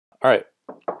All right,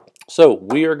 so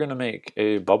we are going to make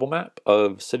a bubble map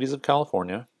of cities of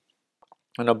California.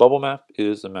 And a bubble map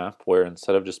is a map where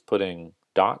instead of just putting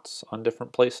dots on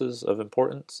different places of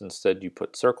importance, instead you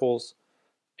put circles,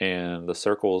 and the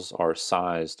circles are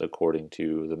sized according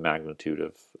to the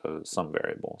magnitude of some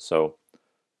variable. So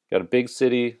got a big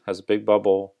city, has a big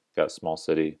bubble, got a small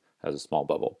city, has a small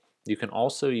bubble. You can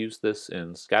also use this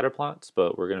in scatter plots,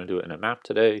 but we're going to do it in a map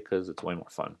today because it's way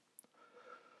more fun.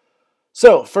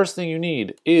 So first thing you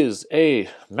need is a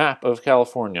map of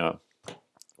California.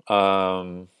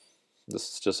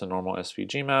 This is just a normal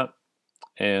SVG map,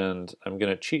 and I'm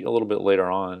going to cheat a little bit later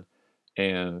on,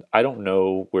 and I don't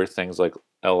know where things like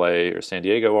LA or San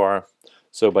Diego are,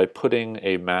 so by putting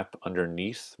a map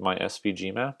underneath my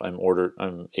SVG map,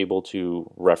 I'm able to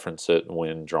reference it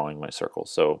when drawing my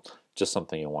circles. So just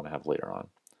something you'll want to have later on.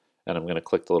 And I'm going to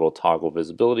click the little toggle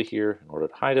visibility here in order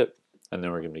to hide it, and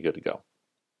then we're going to be good to go.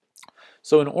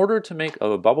 So in order to make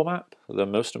a bubble map, the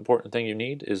most important thing you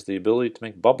need is the ability to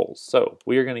make bubbles. So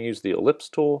we are going to use the Ellipse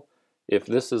tool. If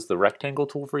this is the rectangle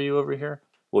tool for you over here,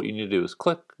 what you need to do is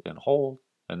click and hold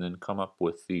and then come up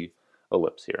with the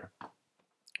ellipse here.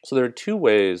 So there are two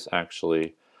ways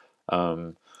actually,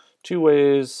 two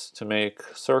ways to make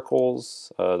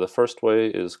circles. The first way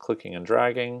is clicking and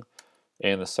dragging,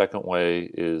 and the second way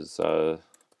is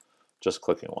just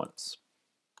clicking once.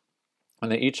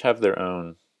 And they each have their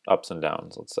own ups and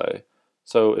downs, let's say.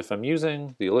 So if I'm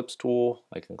using the ellipse tool,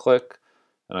 I can click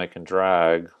and I can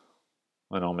drag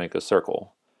and I'll make a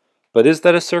circle. But is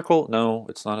that a circle? No,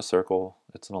 it's not a circle,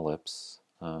 it's an ellipse.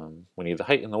 We need the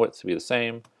height and the width to be the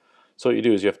same. So what you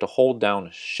do is you have to hold down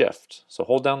Shift. So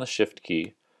hold down the Shift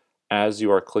key as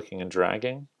you are clicking and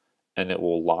dragging, and it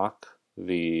will lock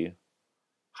the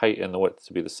height and the width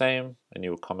to be the same, and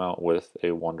you will come out with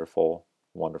a wonderful,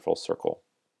 wonderful circle.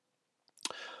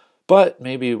 But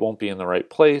maybe it won't be in the right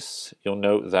place. You'll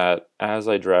note that as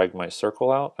I drag my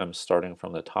circle out, I'm starting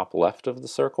from the top left of the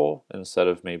circle instead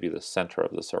of maybe the center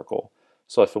of the circle.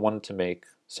 So if I wanted to make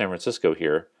San Francisco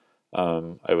here,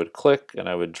 I would click and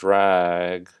I would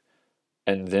drag,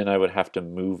 and then I would have to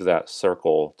move that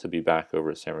circle to be back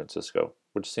over San Francisco,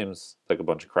 which seems like a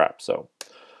bunch of crap. So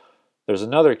there's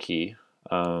another key.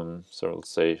 So let's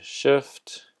say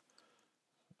Shift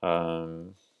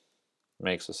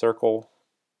makes a circle,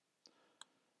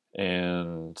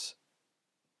 and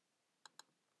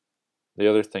the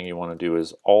other thing you want to do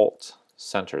is Alt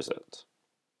centers it.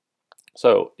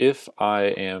 So if I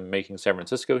am making San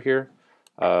Francisco here,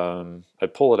 I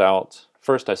pull it out.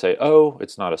 First I say, oh,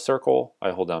 it's not a circle.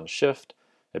 I hold down Shift,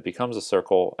 it becomes a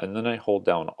circle, and then I hold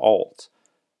down Alt,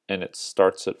 and it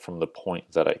starts it from the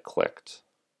point that I clicked.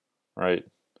 Right?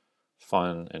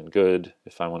 Fun and good.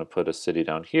 If I want to put a city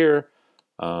down here,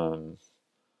 hold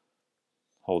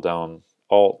down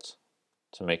Alt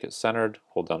to make it centered,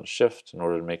 hold down Shift in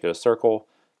order to make it a circle,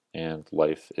 and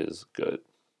life is good.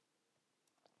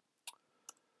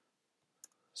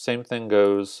 Same thing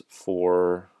goes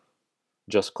for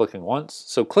just clicking once.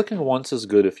 So clicking once is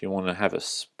good if you want to have a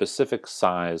specific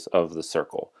size of the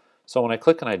circle. So when I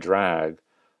click and I drag,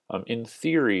 in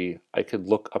theory, I could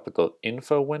look up at the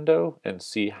info window and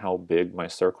see how big my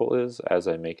circle is as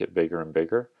I make it bigger and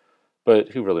bigger,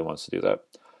 but who really wants to do that?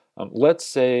 Let's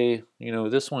say,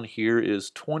 this one here is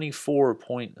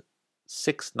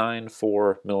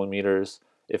 24.694 millimeters.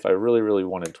 If I really, really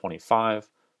wanted 25,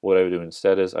 what I would do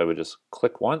instead is I would just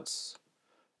click once,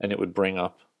 and it would bring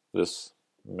up this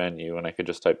menu, and I could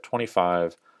just type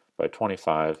 25 by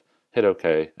 25, hit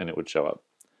OK, and it would show up.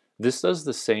 This does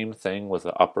the same thing with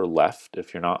the upper left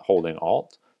if you're not holding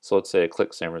Alt. So let's say I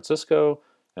click San Francisco,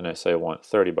 and I say I want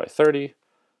 30 by 30.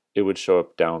 It would show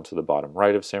up down to the bottom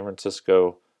right of San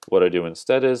Francisco. What I do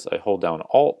instead is I hold down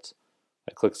Alt,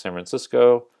 I click San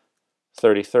Francisco,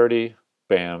 30/30,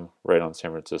 bam, right on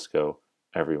San Francisco.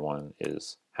 Everyone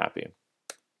is happy.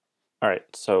 All right,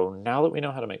 so now that we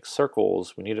know how to make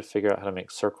circles, we need to figure out how to make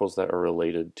circles that are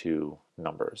related to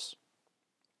numbers.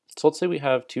 So let's say we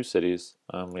have two cities.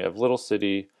 We have Little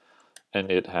City,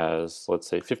 and it has, let's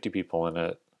say, 50 people in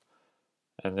it.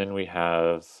 And then we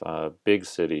have Big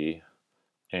City,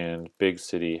 and Big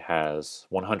City has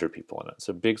 100 people in it.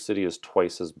 So Big City is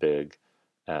twice as big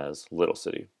as Little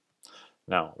City.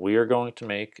 Now, we are going to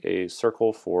make a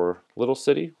circle for Little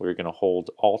City. We're going to hold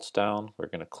Alt down. We're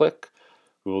going to click.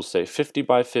 We will say 50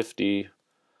 by 50.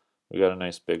 We got a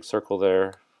nice big circle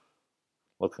there.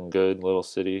 Looking good, Little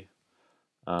City.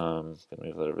 Gonna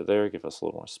move that over there, give us a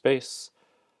little more space.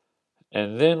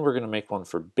 And then we're going to make one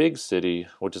for Big City,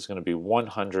 which is going to be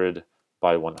 100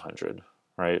 by 100,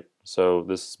 right? So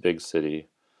this is Big City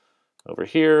over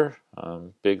here.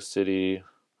 Big City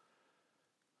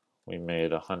we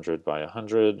made 100 by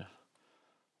 100.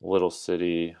 Little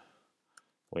city,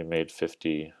 we made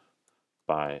 50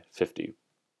 by 50.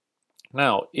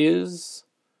 Now, is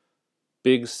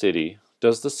big city,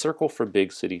 does the circle for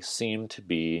big city seem to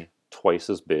be twice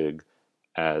as big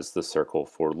as the circle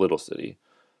for little city?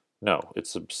 No,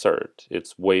 it's absurd.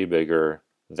 It's way bigger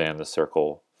than the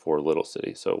circle for little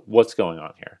city. So what's going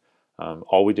on here?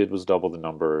 All we did was double the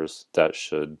numbers. That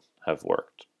should have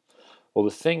worked. Well,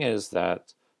 the thing is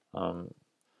that the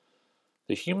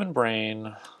human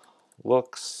brain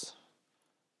looks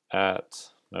at,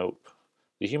 nope,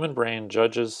 the human brain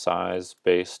judges size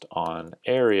based on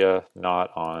area,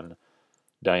 not on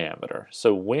diameter.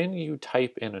 So when you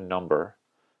type in a number,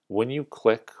 when you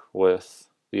click with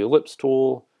the ellipse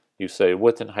tool, you say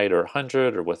width and height are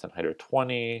 100 or width and height are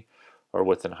 20 or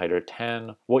width and height are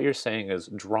 10. What you're saying is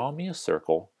draw me a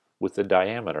circle with the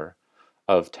diameter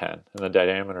of 10. And the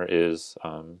diameter is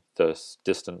the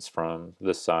distance from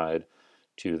this side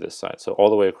to this side. So all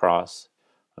the way across.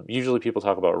 Usually people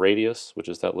talk about radius, which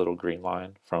is that little green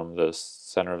line from the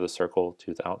center of the circle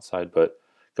to the outside, but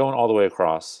going all the way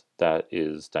across, that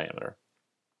is diameter.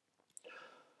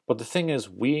 But the thing is,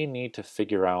 we need to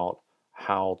figure out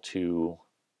how to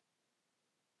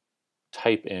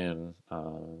type in,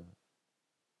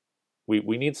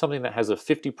 we need something that has a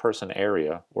 50-person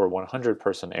area or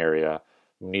 100-person area.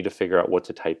 We need to figure out what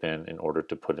to type in order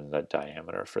to put in the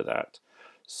diameter for that.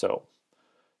 So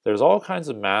there's all kinds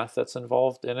of math that's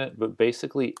involved in it, but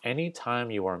basically anytime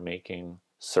you are making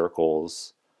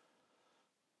circles,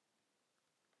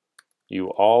 you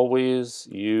always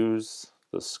use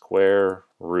the square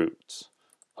root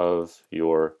of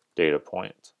your data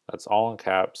point. That's all in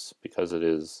caps because it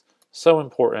is so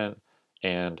important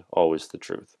and always the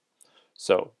truth.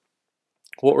 So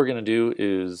what we're going to do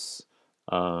is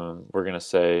we're going to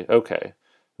say, okay,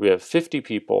 we have 50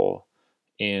 people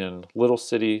in little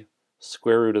city.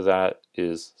 Square root of that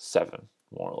is 7,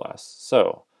 more or less.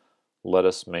 So let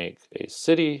us make a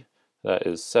city that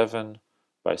is 7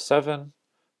 by 7.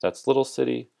 That's little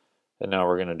city. And now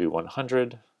we're going to do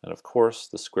 100. And of course,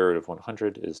 the square root of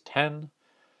 100 is 10.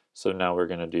 So now we're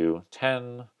going to do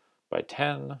 10 by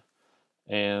 10.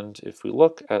 And if we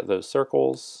look at those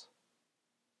circles,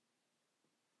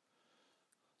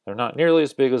 they're not nearly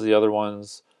as big as the other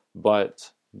ones,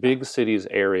 but big city's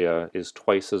area is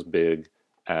twice as big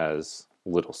as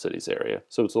little city's area.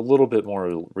 So it's a little bit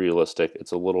more realistic.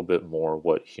 It's a little bit more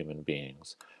what human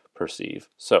beings perceive.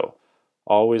 So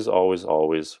always, always,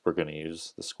 always, we're going to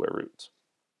use the square root.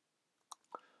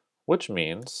 Which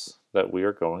means that we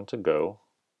are going to go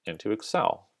into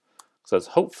Excel. So that's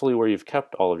hopefully where you've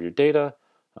kept all of your data.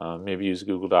 Maybe use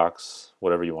Google Docs,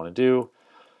 whatever you want to do.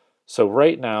 So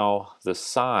right now, the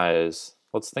size,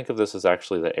 let's think of this as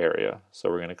actually the area. So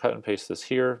we're going to cut and paste this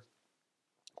here.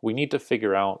 We need to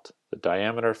figure out the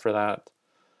diameter for that.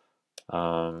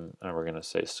 And we're going to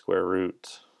say square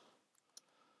root.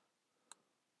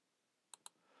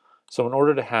 So in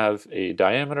order to have a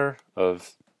diameter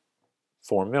of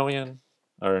 4 million,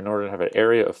 or in order to have an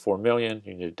area of 4 million,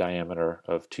 you need a diameter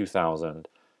of 2,000.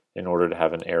 In order to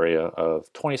have an area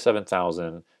of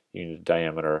 27,000, you need a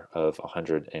diameter of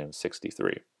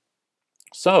 163.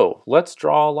 So let's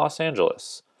draw Los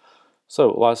Angeles. So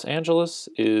Los Angeles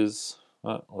is,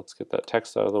 let's get that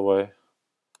text out of the way.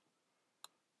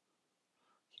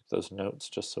 Keep those notes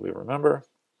just so we remember.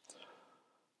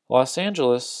 Los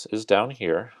Angeles is down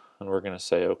here, and we're going to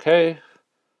say, okay,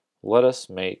 let us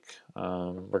make,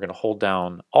 we're going to hold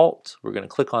down Alt, we're going to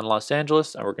click on Los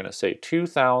Angeles, and we're going to say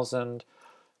 2,000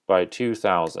 by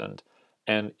 2,000.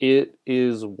 And it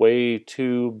is way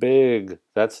too big.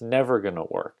 That's never going to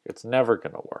work. It's never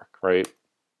going to work, right?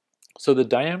 So the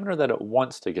diameter that it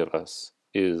wants to give us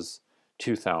is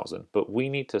 2,000, but we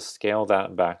need to scale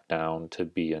that back down to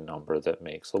be a number that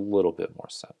makes a little bit more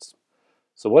sense.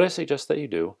 So what I suggest that you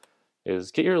do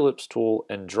is get your ellipse tool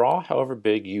and draw however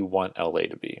big you want LA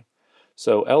to be.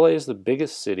 So LA is the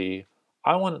biggest city.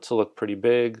 I want it to look pretty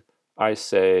big. I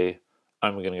say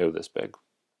I'm going to go this big.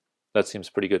 That seems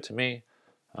pretty good to me.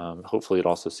 Hopefully it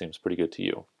also seems pretty good to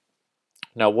you.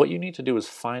 Now what you need to do is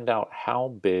find out how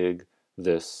big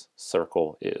this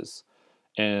circle is.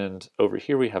 And over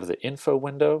here we have the info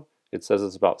window. It says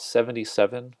it's about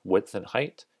 77 width and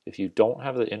height. If you don't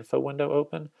have the info window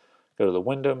open, go to the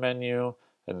window menu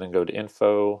and then go to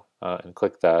info and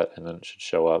click that, and then it should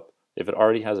show up. If it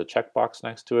already has a checkbox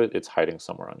next to it, it's hiding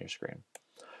somewhere on your screen.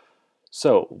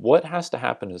 So what has to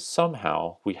happen is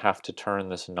somehow we have to turn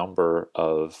this number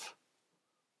of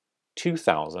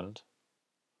 2,000.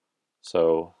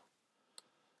 So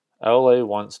LA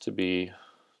wants to be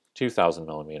 2,000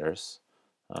 millimeters.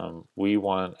 We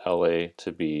want LA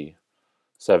to be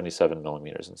 77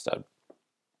 millimeters instead.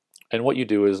 And what you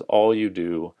do is all you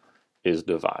do is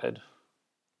divide.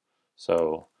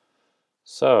 So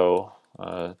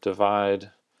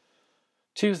divide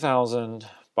 2000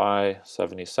 by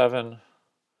 77,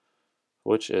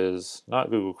 which is not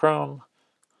Google Chrome,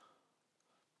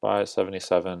 by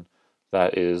 77,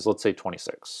 that is, let's say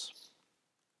 26.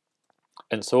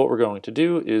 And so what we're going to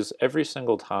do is every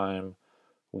single time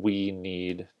we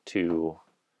need to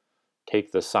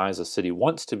take the size a city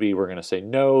wants to be, we're going to say,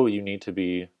 no, you need to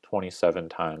be 27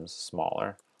 times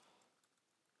smaller.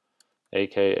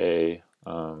 AKA,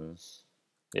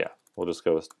 yeah, we'll just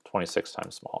go with 26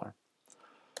 times smaller.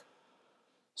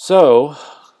 So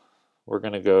we're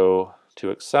going to go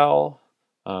to Excel,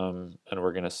 and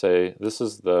we're going to say this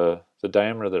is the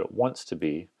diameter that it wants to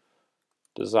be,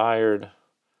 desired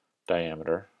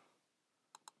diameter,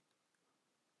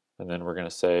 and then we're going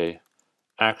to say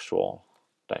actual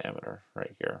diameter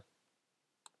right here.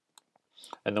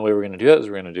 And the way we're going to do that is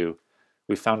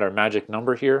we found our magic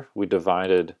number here. We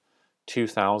divided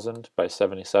 2000 by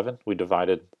 77. We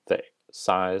divided the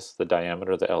size, the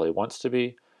diameter that LA wants to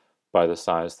be, by the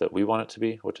size that we want it to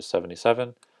be, which is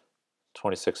 77,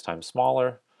 26 times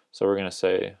smaller. So we're going to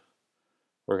say,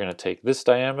 we're going to take this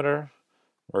diameter,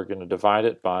 we're going to divide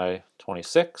it by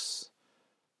 26,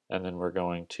 and then we're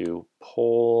going to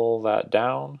pull that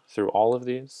down through all of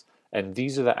these. And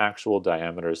these are the actual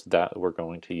diameters that we're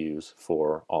going to use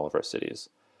for all of our cities.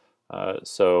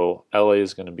 So LA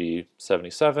is going to be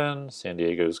 77, San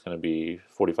Diego is going to be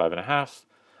 45.5,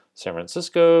 San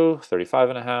Francisco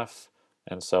 35.5,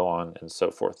 and so on and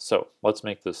so forth. So let's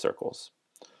make the circles.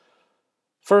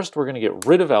 First, we're going to get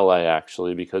rid of LA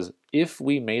actually, because if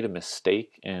we made a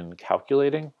mistake in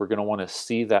calculating, we're going to want to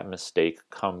see that mistake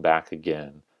come back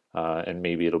again. And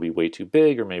maybe it'll be way too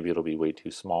big, or maybe it'll be way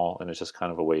too small, and it's just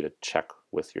kind of a way to check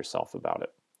with yourself about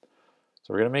it.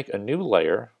 So we're going to make a new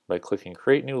layer by clicking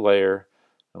Create New Layer,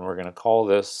 and we're going to call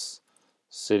this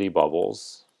City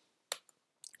Bubbles,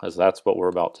 as that's what we're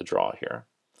about to draw here.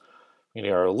 We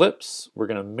need our ellipse. We're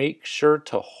going to make sure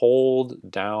to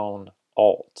hold down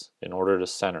Alt in order to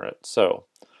center it. So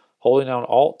holding down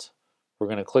Alt, we're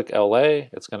going to click LA.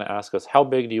 It's going to ask us how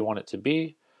big do you want it to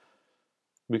be.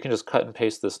 We can just cut and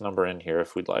paste this number in here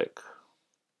if we'd like.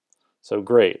 So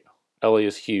great, LA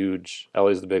is huge. LA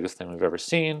is the biggest thing we've ever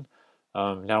seen.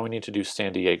 Now we need to do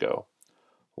San Diego.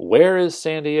 Where is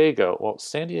San Diego? Well,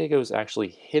 San Diego is actually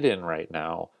hidden right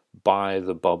now by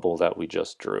the bubble that we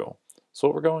just drew. So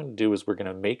what we're going to do is we're going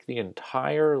to make the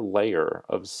entire layer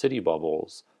of city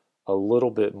bubbles a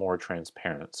little bit more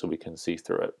transparent so we can see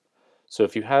through it. So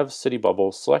if you have city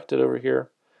bubbles selected over here,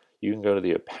 you can go to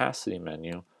the opacity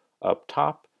menu up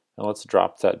top, and let's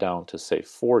drop that down to say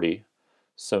 40.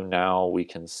 So now we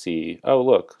can see, oh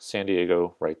look, San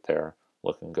Diego right there,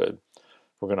 looking good.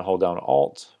 We're going to hold down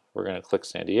Alt, we're going to click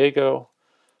San Diego,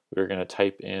 we're going to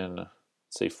type in,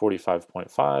 say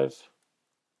 45.5,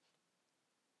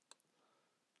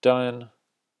 done,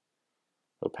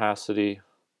 opacity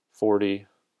 40, you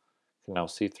can now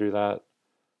see through that.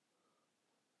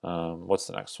 What's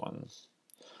the next one?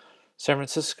 San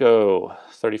Francisco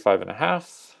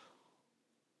 35.5,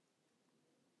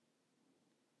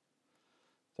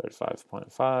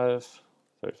 35.5,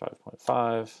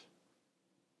 35.5,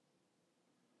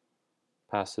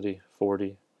 opacity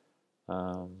 40.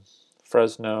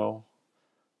 Fresno,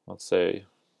 let's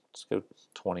go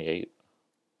 28.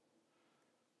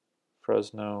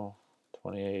 Fresno,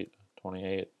 28,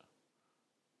 28.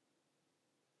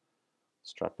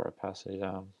 Let's drop our opacity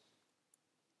down.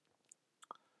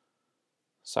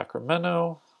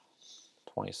 Sacramento,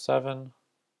 27.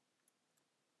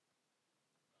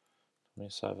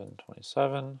 27,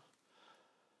 27.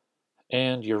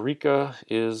 And Eureka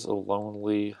is a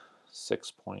lonely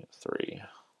 6.3.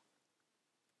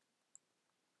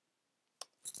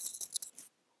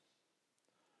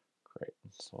 Great,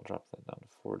 so we'll drop that down to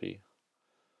 40.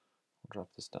 We'll drop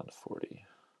this down to 40.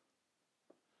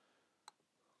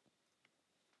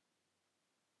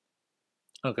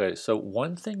 Okay, so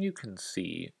one thing you can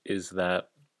see is that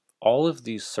all of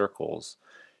these circles,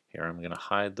 here I'm going to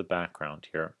hide the background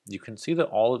here, you can see that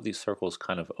all of these circles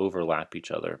kind of overlap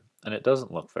each other, and it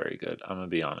doesn't look very good, I'm going to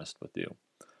be honest with you.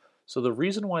 So the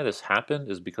reason why this happened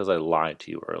is because I lied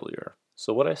to you earlier.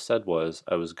 So what I said was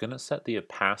I was going to set the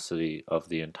opacity of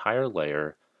the entire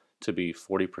layer to be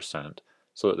 40%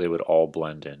 so that they would all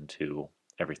blend into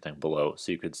everything below,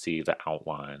 so you could see the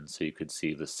outline, so you could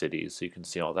see the cities, so you can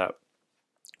see all that.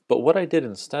 But what I did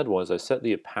instead was I set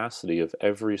the opacity of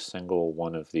every single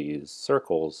one of these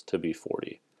circles to be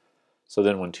 40. So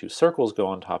then when two circles go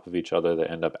on top of each other, they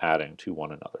end up adding to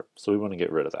one another. So we want to get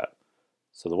rid of that.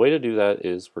 So the way to do that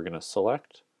is we're going to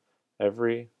select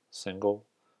every single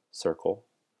circle,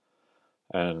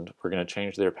 and we're going to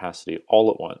change the opacity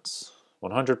all at once.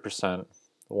 100%,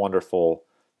 wonderful,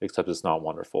 except it's not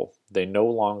wonderful. They no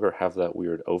longer have that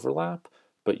weird overlap,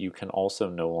 but you can also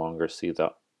no longer see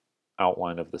the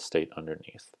outline of the state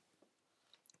underneath.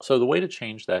 So the way to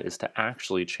change that is to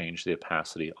actually change the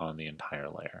opacity on the entire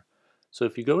layer. So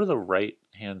if you go to the right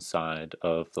hand side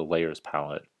of the layers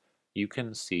palette, you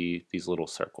can see these little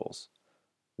circles.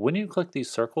 When you click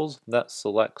these circles, that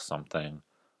selects something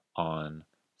on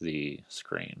the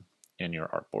screen in your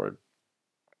artboard.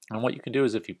 And what you can do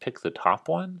is if you pick the top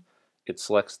one, it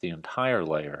selects the entire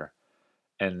layer,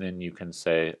 and then you can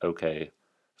say, okay,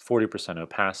 40%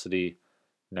 opacity.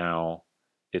 Now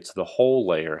it's the whole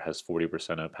layer has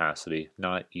 40% opacity,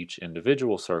 not each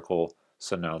individual circle,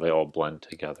 so now they all blend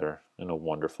together in a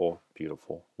wonderful,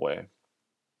 beautiful way.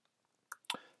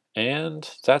 And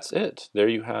that's it. There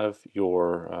you have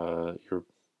your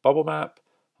bubble map.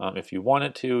 If you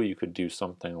wanted to, you could do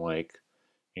something like,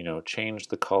 change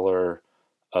the color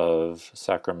of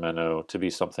Sacramento to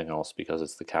be something else because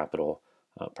it's the capital.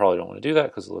 Probably don't want to do that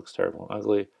because it looks terrible and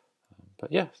ugly.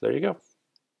 But yeah, there you go.